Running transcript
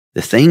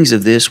The things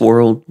of this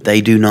world,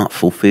 they do not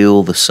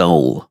fulfill the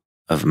soul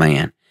of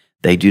man.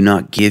 They do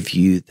not give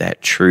you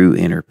that true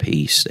inner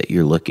peace that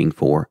you're looking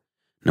for.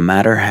 No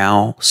matter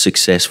how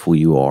successful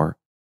you are,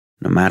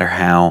 no matter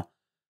how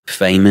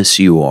famous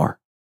you are,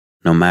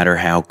 no matter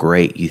how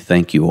great you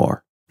think you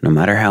are, no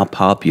matter how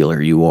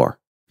popular you are,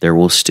 there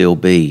will still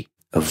be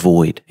a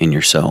void in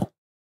your soul.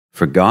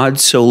 For God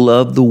so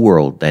loved the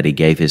world that he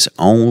gave his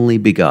only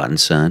begotten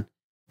Son,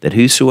 that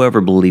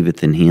whosoever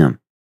believeth in him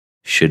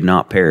should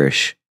not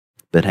perish,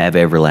 but have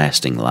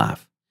everlasting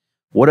life.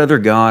 What other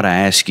God, I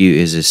ask you,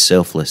 is as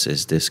selfless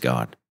as this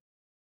God,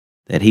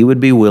 that he would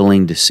be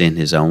willing to send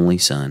his only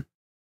Son?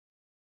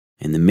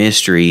 And the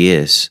mystery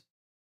is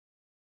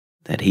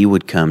that he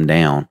would come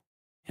down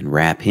and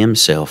wrap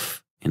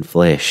himself in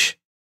flesh,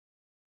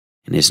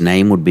 and his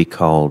name would be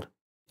called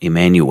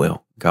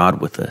Emmanuel,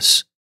 God with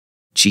us.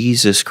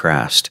 Jesus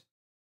Christ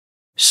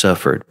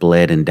suffered,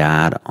 bled, and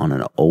died on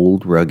an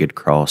old rugged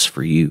cross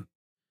for you.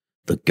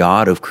 The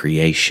God of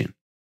creation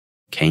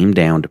came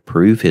down to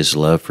prove his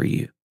love for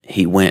you.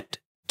 He went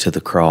to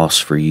the cross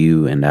for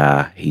you and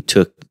I. He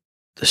took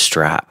the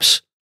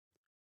stripes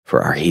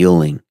for our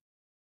healing,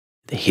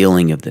 the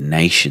healing of the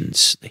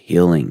nations, the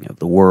healing of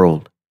the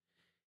world.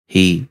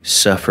 He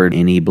suffered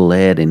and he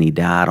bled and he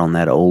died on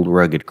that old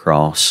rugged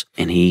cross,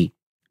 and he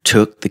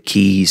took the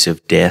keys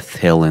of death,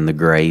 hell, and the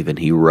grave, and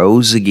he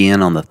rose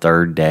again on the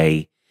third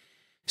day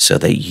so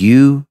that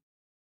you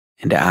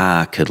and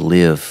I could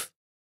live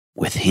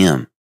with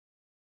him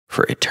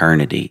for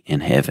eternity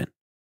in heaven.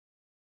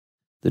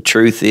 The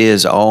truth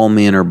is, all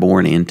men are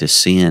born into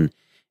sin,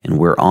 and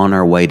we're on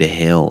our way to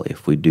hell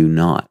if we do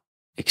not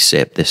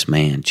accept this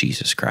man,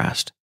 Jesus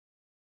Christ.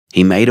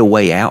 He made a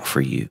way out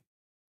for you.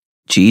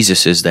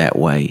 Jesus is that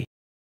way.